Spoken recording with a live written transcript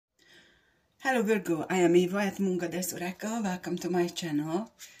Hello Virgo, I am Eva at Moon Goddess Oracle. Welcome to my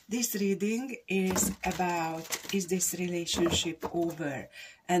channel. This reading is about, is this relationship over?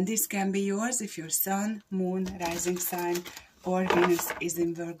 And this can be yours if your Sun, Moon, Rising sign or Venus is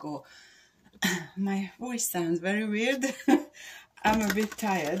in Virgo. My voice sounds very weird. I'm a bit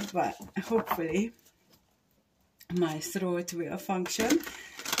tired, but hopefully my throat will function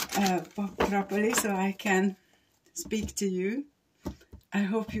properly so I can speak to you. I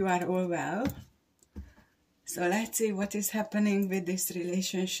hope you are all well. So let's see what is happening with this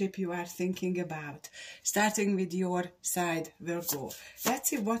relationship you are thinking about. Starting with your side, Virgo.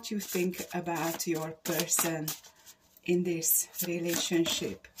 Let's see what you think about your person in this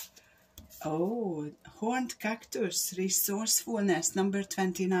relationship. Oh, horned cactus, resourcefulness, number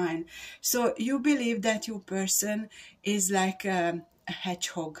 29. So you believe that your person is like a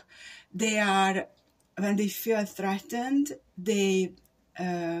hedgehog. They are, when they feel threatened, they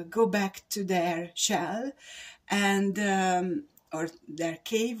go back to their shell and or their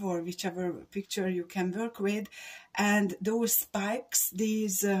cave, or whichever picture you can work with, and those spikes,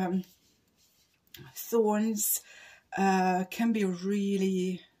 these thorns can be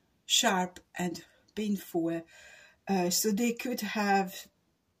really sharp and painful, so they could have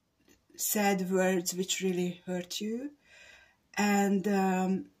said words which really hurt you, and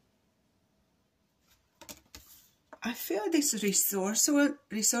I feel this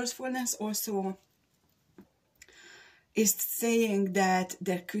resourcefulness also is saying that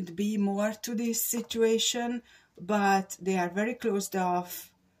there could be more to this situation, but they are very closed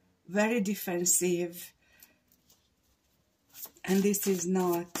off, very defensive, and this is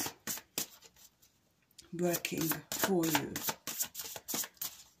not working for you.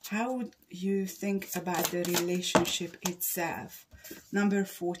 How would you think about the relationship itself? Number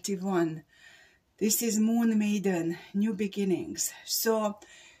 41. This is Moon Maiden, new beginnings. So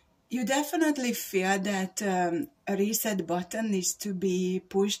you definitely feel that a reset button needs to be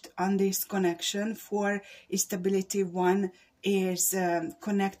pushed on this connection for stability. 1 is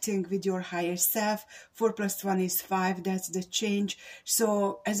connecting with your higher self. 4 + 1 is 5. That's the change.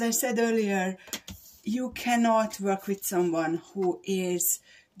 So as I said earlier, you cannot work with someone who is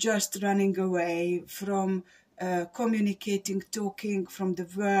just running away from communicating, talking, from the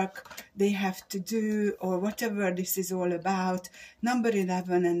work they have to do, or whatever this is all about. Number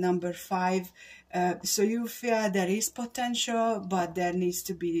 11 and number 5. So you feel there is potential, but there needs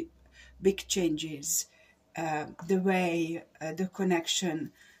to be big changes. The way the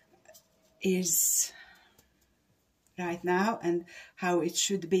connection is right now and how it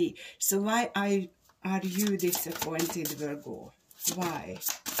should be. So why are you disappointed, Virgo? Why?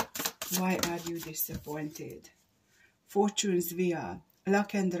 Why are you disappointed? Fortune's Wheel,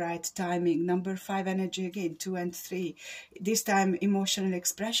 luck and right timing, number 5 energy again, 2 and 3. This time emotional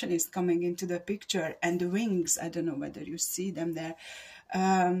expression is coming into the picture, and the wings, I don't know whether you see them there.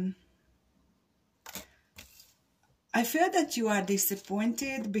 I feel that you are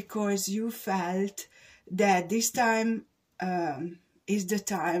disappointed because you felt that this time is the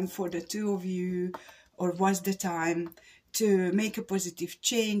time for the two of you, or was the time to make a positive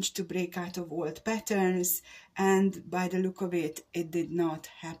change, to break out of old patterns, and by the look of it, it did not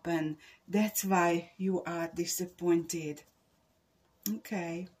happen. That's why you are disappointed.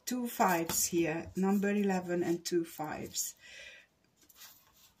 Okay, 2 5s here, number 11 and 2 5s.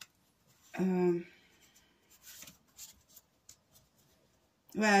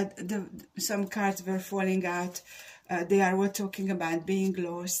 Well, some cards were falling out. They are all talking about being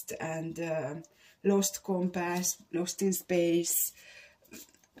lost and lost compass, lost in space,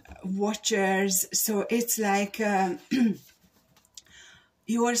 watchers. So it's like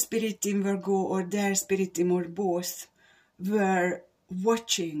your spirit team, Virgo, or their spirit team, or both, were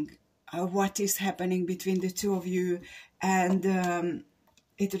watching what is happening between the two of you, and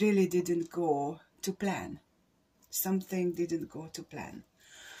it really didn't go to plan. Something didn't go to plan.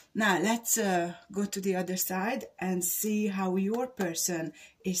 Now let's go to the other side and see how your person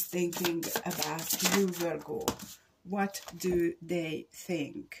is thinking about you, Virgo. What do they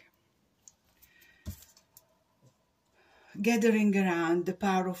think? Gathering around, the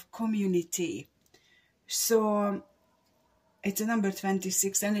power of community. So it's a number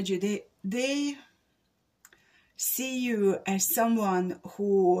 26 energy. They see you as someone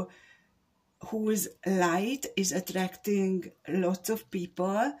whose light is attracting lots of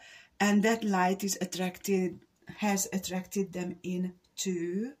people, and that light has attracted them in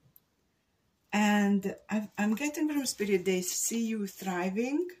too. And I'm getting from spirit, they see you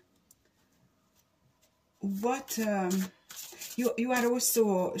thriving. What you are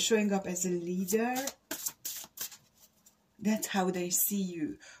also showing up as a leader. That's how they see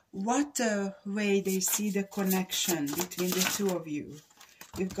you. what way they see the connection between the two of you.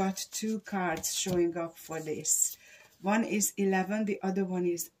 We've got two cards showing up for this. One is 11, the other one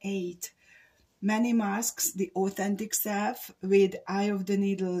is 8. Many masks, the authentic self, with eye of the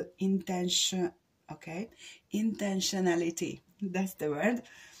needle intention, okay, intentionality, that's the word.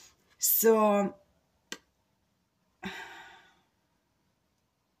 So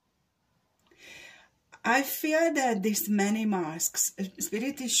I feel that these many masks,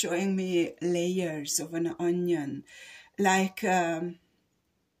 Spirit is showing me layers of an onion, like there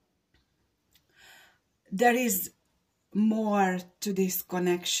is more to this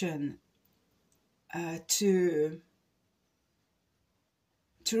connection to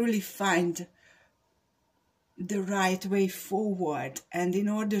truly find the right way forward. And in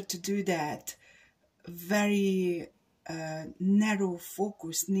order to do that, very narrow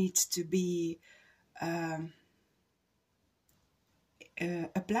focus needs to be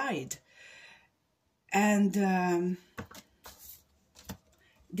applied. And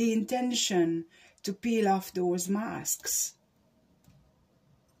the intention to peel off those masks.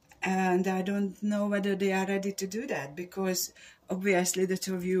 And I don't know whether they are ready to do that, because obviously the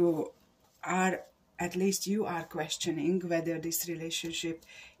two of you are, at least you are questioning whether this relationship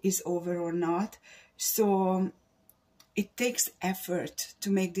is over or not. So it takes effort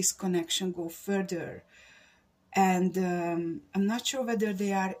to make this connection go further. And I'm not sure whether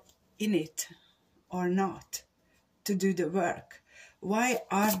they are in it or not to do the work. Why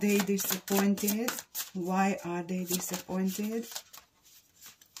are they disappointed? Why are they disappointed?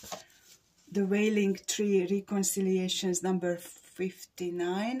 The Wailing Tree, Reconciliations, number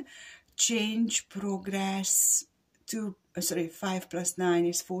 59. Change, progress. 5 plus 9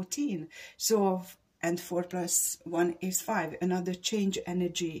 is 14. So, and 4 plus 1 is 5. Another change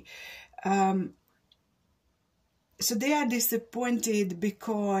energy. So they are disappointed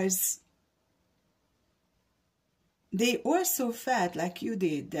because they also felt, like you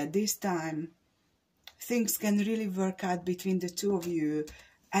did, that this time things can really work out between the two of you,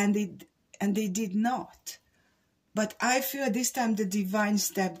 and they did not. But I feel this time the divine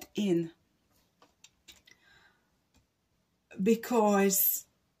stepped in, because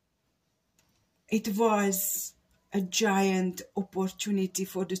it was a giant opportunity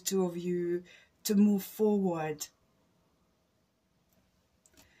for the two of you to move forward.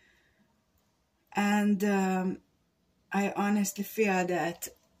 And I honestly feel that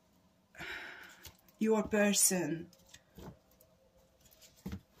your person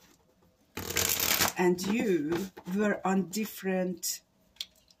and you were on different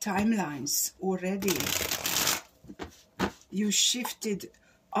timelines already. You shifted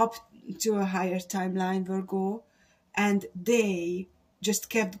up to a higher timeline, Virgo, and they just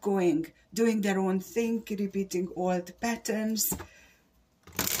kept going, doing their own thing, repeating old patterns,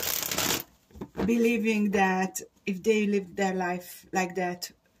 believing that if they lived their life like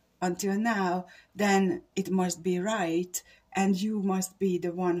that until now, then it must be right, and you must be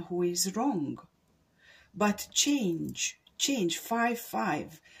the one who is wrong. But change,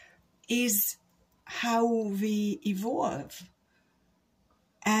 5-5, is how we evolve.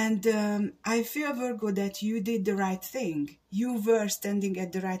 And I feel, Virgo, that you did the right thing. You were standing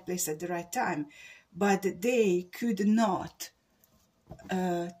at the right place at the right time, but they could not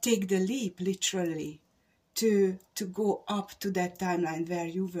take the leap, literally, to go up to that timeline where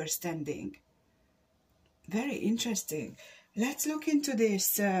you were standing. Very interesting. Let's look into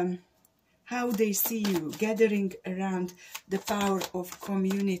this, how they see you, gathering around the power of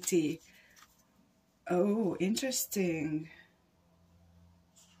community. Oh, interesting.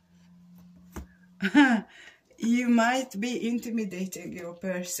 You might be intimidating your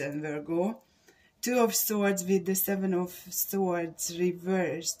person, Virgo. 2 of Swords with the 7 of Swords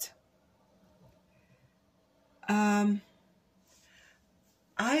reversed.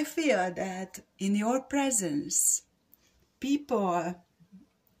 I feel that in your presence, people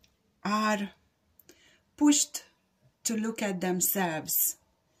are pushed to look at themselves.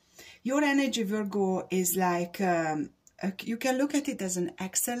 Your energy, Virgo, is like, you can look at it as an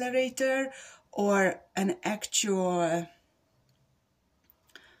accelerator or an actual,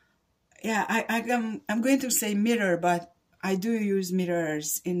 yeah, I'm going to say mirror, but I do use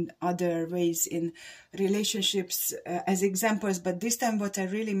mirrors in other ways in relationships as examples. But this time what I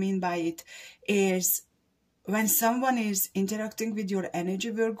really mean by it is when someone is interacting with your energy,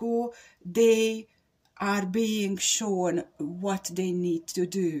 Virgo, they are being shown what they need to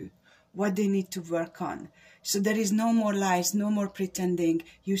do, what they need to work on. So there is no more lies, no more pretending.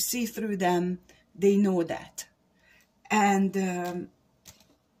 You see through them, they know that. And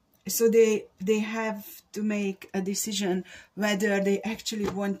So they have to make a decision whether they actually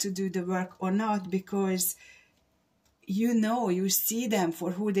want to do the work or not, because you know, you see them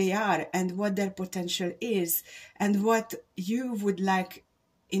for who they are and what their potential is and what you would like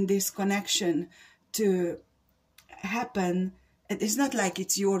in this connection to happen. It's not like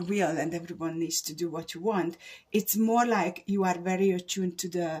it's your will and everyone needs to do what you want. It's more like you are very attuned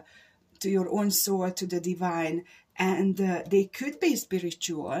to your own soul, to the divine, and they could be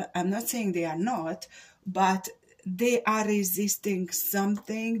spiritual. I'm not saying they are not, but they are resisting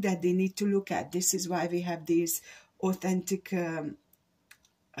something that they need to look at. This is why we have these authentic,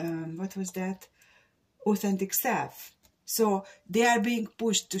 what was that? Authentic self. So they are being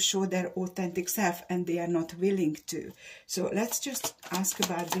pushed to show their authentic self and they are not willing to. So let's just ask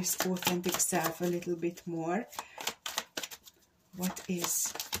about this authentic self a little bit more. What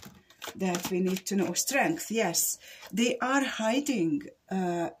is that we need to know? Strength, yes. They are hiding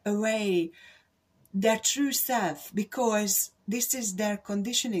away their true self because this is their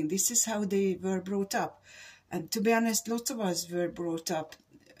conditioning. This is how they were brought up. And to be honest, lots of us were brought up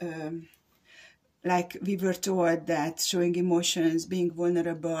like we were told that showing emotions, being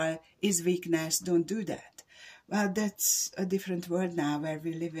vulnerable is weakness, don't do that. Well, that's a different world now where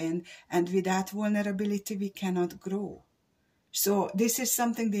we live in, and without vulnerability we cannot grow. So this is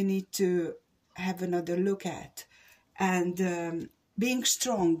something they need to have another look at. And being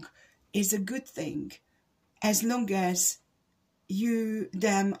strong is a good thing as long as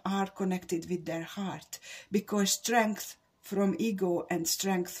them are connected with their heart, because strength from ego and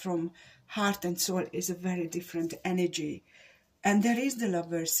strength from heart and soul is a very different energy. And there is the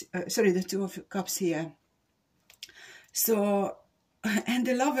lovers, the Two of Cups here. So, and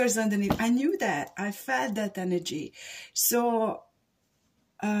the lovers underneath, I knew that, I felt that energy. So,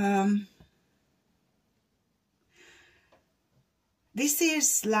 this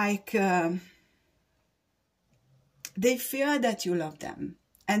is like, they fear that you love them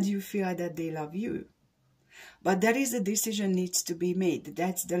and you fear that they love you. But there is a decision needs to be made.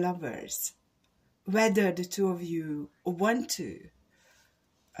 That's the lovers. Whether the two of you want to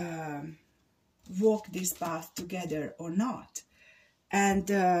walk this path together or not.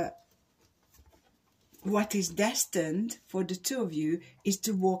 And what is destined for the two of you is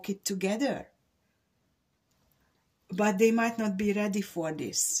to walk it together. But they might not be ready for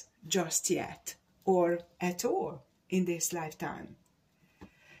this just yet or at all in this lifetime.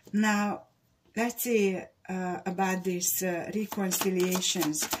 Now, let's see about these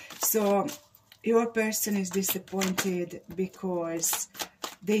reconciliations. So your person is disappointed because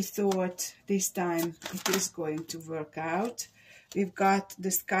they thought this time it is going to work out. We've got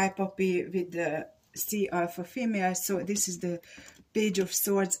the Sky Puppy with the Sea Alpha Female. So this is the Page of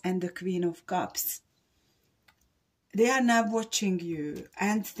Swords and the Queen of Cups. They are now watching you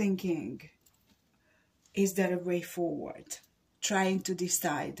and thinking, is there a way forward? Trying to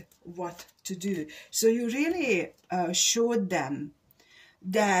decide what to do. So you really showed them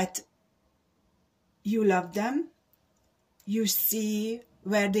that you love them, you see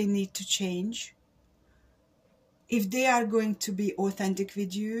where they need to change. If they are going to be authentic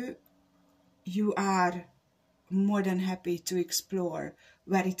with you, you are more than happy to explore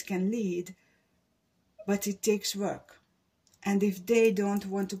where it can lead, but it takes work. And if they don't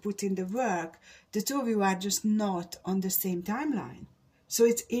want to put in the work, the two of you are just not on the same timeline. So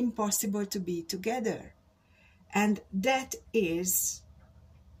it's impossible to be together. And that is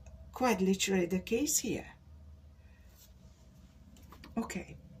quite literally the case here.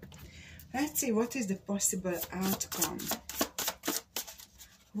 Okay, let's see what is the possible outcome.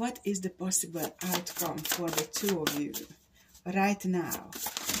 What is the possible outcome for the two of you right now?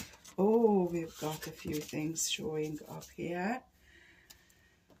 Oh, we've got a few things showing up here.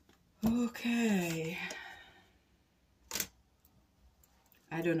 Okay.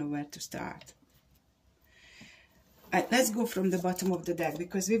 I don't know where to start. Let's go from the bottom of the deck,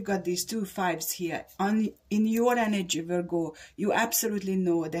 because we've got these 2 5s here. In your energy, Virgo, you absolutely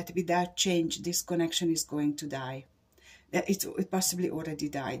know that without change, this connection is going to die. It possibly already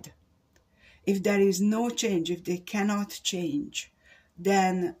died. If there is no change, if they cannot change,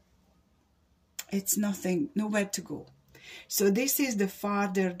 then it's nothing, nowhere to go. So this is the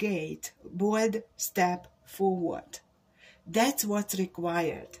farther gate, bold step forward. That's what's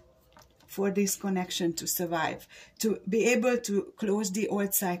required for this connection to survive. To be able to close the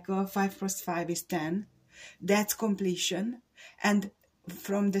old cycle, 5 + 5 is 10. That's completion. And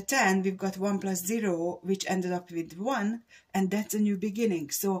from the 10, we've got 1 + 0, which ended up with 1, and that's a new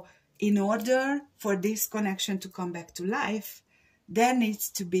beginning. So in order for this connection to come back to life, there needs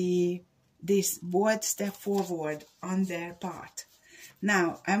to be this bold step forward on their part.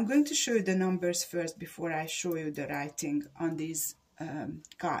 Now, I'm going to show you the numbers first before I show you the writing on these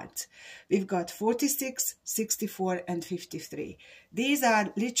cards. We've got 46, 64, and 53. These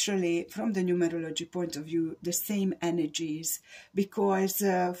are literally, from the numerology point of view, the same energies, because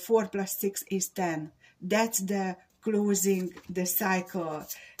 4 plus 6 is 10. That's the closing the cycle.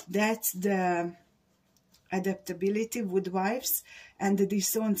 That's the adaptability, woodwives, and the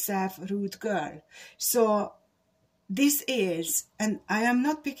disowned self, root girl. So this is, and I am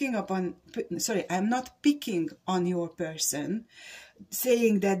not picking on your person,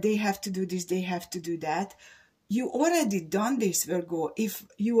 saying that they have to do this, they have to do that. You already done this, Virgo. If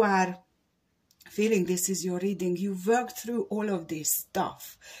you are feeling this is your reading, you worked through all of this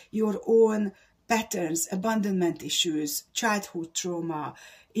stuff, your own patterns, abandonment issues, childhood trauma,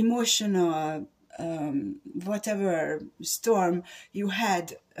 emotional whatever storm you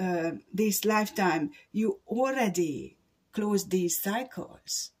had this lifetime, you already closed these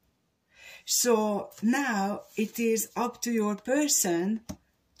cycles. So now it is up to your person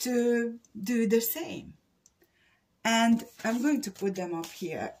to do the same. And I'm going to put them up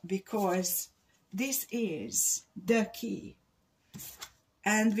here because this is the key.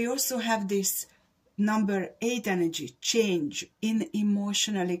 And we also have this number 8 energy, change in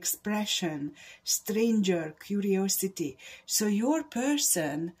emotional expression, stranger, curiosity. So your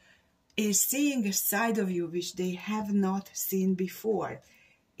person is seeing a side of you which they have not seen before.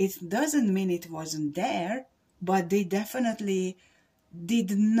 It doesn't mean it wasn't there, but they definitely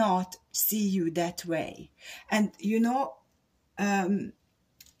did not see you that way. And you know, I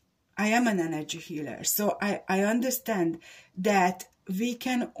am an energy healer, so I understand that we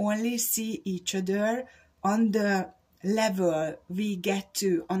can only see each other on the level we get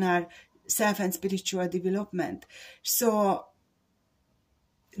to on our self and spiritual development. So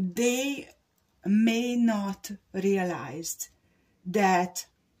they may not realize that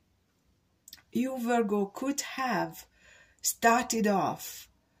you, Virgo, could have started off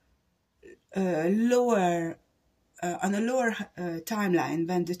on a lower timeline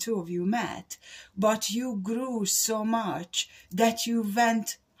when the two of you met, but you grew so much that you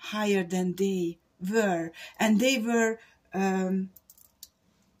went higher than they were, and they were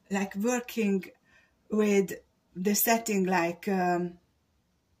like working with the setting like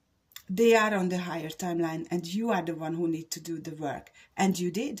they are on the higher timeline and you are the one who need to do the work, and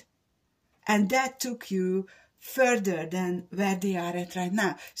you did, and that took you further than where they are at right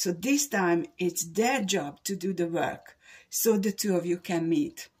now. So this time it's their job to do the work so the two of you can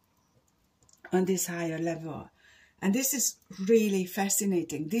meet on this higher level. And this is really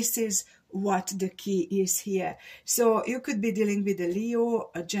fascinating. This is what the key is here. So you could be dealing with a Leo,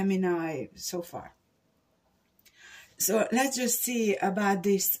 a Gemini so far. So let's just see about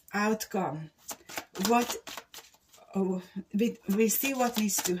this outcome. We see what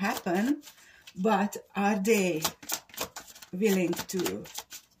needs to happen, but are they willing to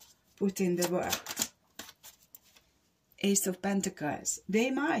put in the work? Ace of Pentacles.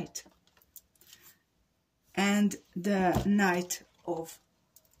 They might. And the Knight of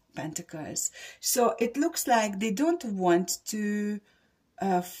Pentacles. So it looks like they don't want to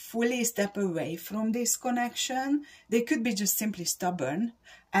fully step away from this connection. They could be just simply stubborn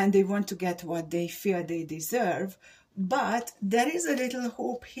and they want to get what they feel they deserve. But there is a little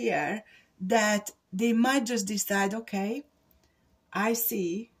hope here that they might just decide, okay, I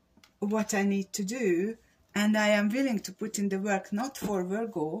see what I need to do and I am willing to put in the work, not for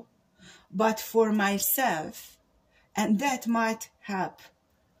Virgo, but for myself. And that might help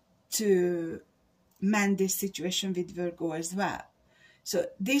to mend this situation with Virgo as well. So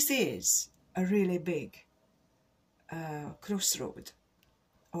this is a really big crossroad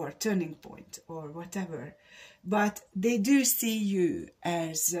or turning point or whatever. But they do see you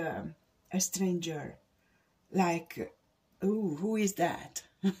as a stranger, like, ooh, who is that?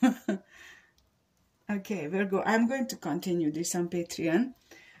 Okay, Virgo, I'm going to continue this on Patreon.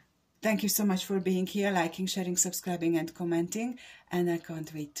 Thank you so much for being here, liking, sharing, subscribing, and commenting. And I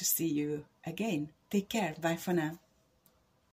can't wait to see you again. Take care. Bye for now.